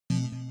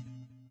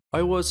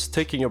I was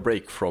taking a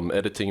break from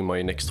editing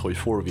my next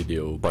Hoi4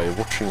 video by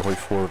watching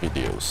Hoi4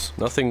 videos.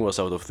 Nothing was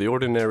out of the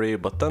ordinary,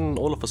 but then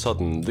all of a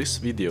sudden this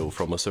video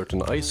from a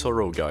certain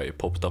iSorrow guy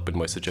popped up in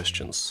my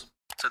suggestions.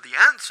 So the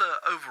answer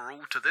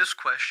overall to this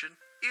question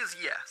is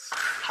yes.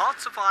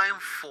 Hearts of Iron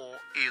 4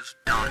 is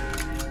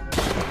done.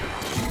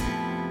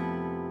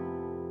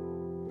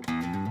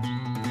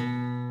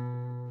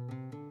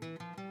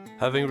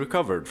 Having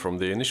recovered from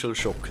the initial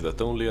shock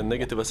that only a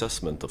negative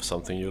assessment of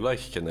something you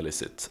like can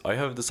elicit, I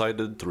have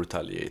decided to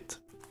retaliate.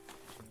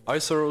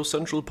 iSorrow's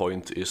central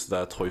point is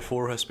that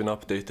Hoi4 has been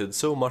updated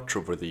so much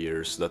over the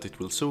years that it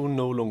will soon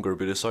no longer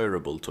be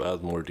desirable to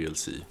add more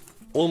DLC.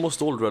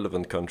 Almost all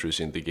relevant countries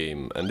in the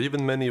game, and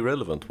even many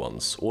relevant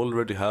ones,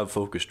 already have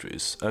focus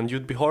trees, and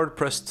you'd be hard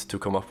pressed to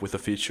come up with a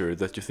feature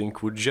that you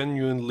think would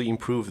genuinely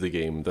improve the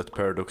game that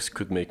Paradox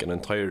could make an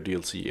entire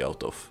DLC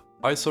out of.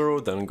 iSorrow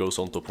then goes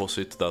on to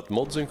posit that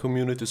mods and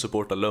community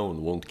support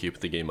alone won't keep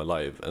the game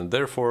alive, and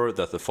therefore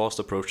that the fast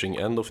approaching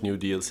end of new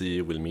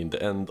DLC will mean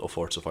the end of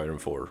Hearts of Iron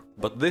 4.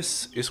 But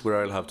this is where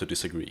I'll have to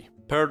disagree.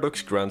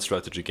 Paradox grand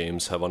strategy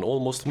games have an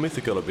almost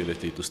mythical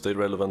ability to stay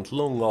relevant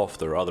long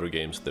after other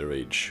games their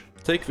age.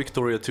 Take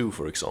Victoria 2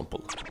 for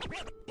example.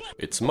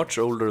 It's much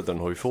older than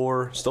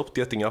Hoi4, stopped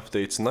getting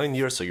updates 9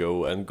 years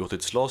ago and got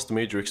its last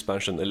major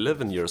expansion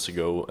 11 years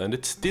ago, and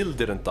it still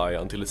didn't die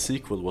until its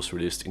sequel was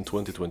released in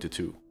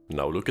 2022.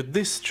 Now look at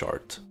this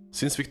chart.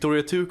 Since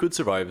Victoria 2 could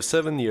survive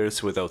 7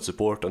 years without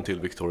support until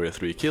Victoria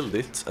 3 killed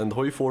it, and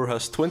Hoi4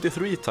 has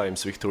 23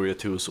 times Victoria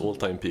 2's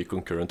all-time peak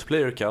concurrent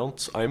player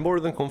count, I'm more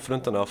than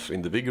confident enough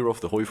in the vigor of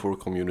the Hoi4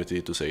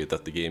 community to say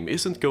that the game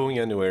isn't going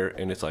anywhere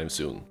anytime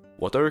soon.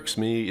 What irks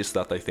me is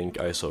that I think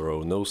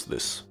iSorrow knows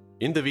this.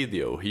 In the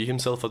video, he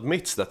himself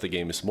admits that the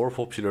game is more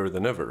popular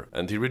than ever,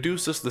 and he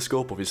reduces the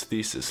scope of his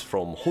thesis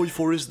from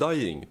Hoi4 is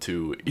dying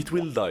to it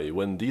will die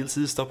when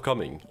DLCs stop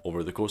coming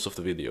over the course of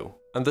the video.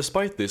 And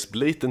despite this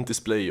blatant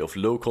display of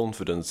low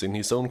confidence in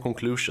his own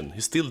conclusion, he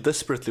still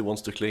desperately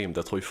wants to claim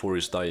that Hoi4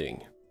 is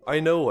dying.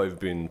 I know I've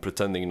been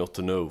pretending not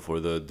to know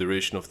for the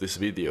duration of this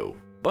video,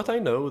 but I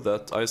know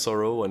that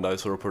iSorrow and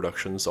iSorrow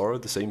Productions are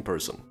the same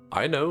person.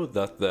 I know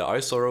that the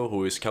iSorrow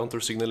who is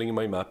counter-signaling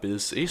my map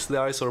is the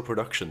iSorrow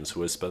Productions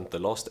who has spent the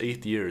last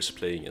 8 years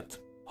playing it.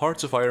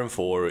 Hearts of Iron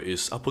 4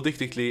 is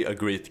apodictically a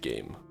great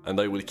game, and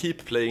I will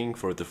keep playing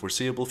for the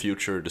foreseeable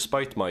future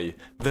despite my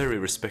very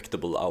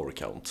respectable hour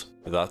count.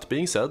 That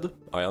being said,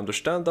 I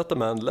understand that a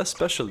man less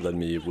special than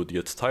me would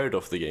get tired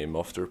of the game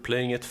after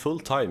playing it full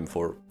time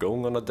for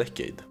going on a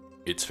decade.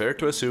 It's fair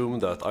to assume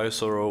that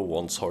iSorrow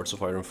wants Hearts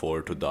of Iron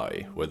 4 to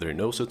die, whether he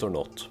knows it or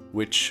not,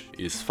 which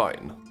is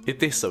fine.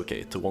 It is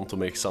okay to want to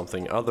make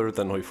something other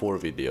than Hoi4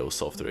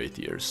 videos after 8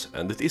 years,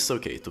 and it is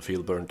okay to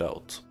feel burnt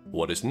out.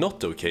 What is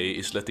not okay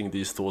is letting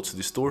these thoughts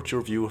distort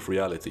your view of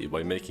reality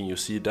by making you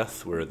see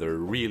death where there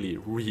really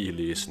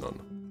is none.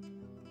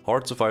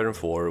 Hearts of Iron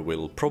 4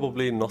 will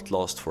probably not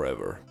last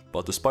forever,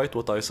 but despite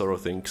what iSorrow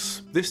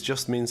thinks, this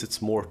just means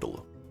it's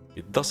mortal.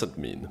 It doesn't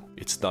mean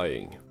it's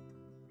dying.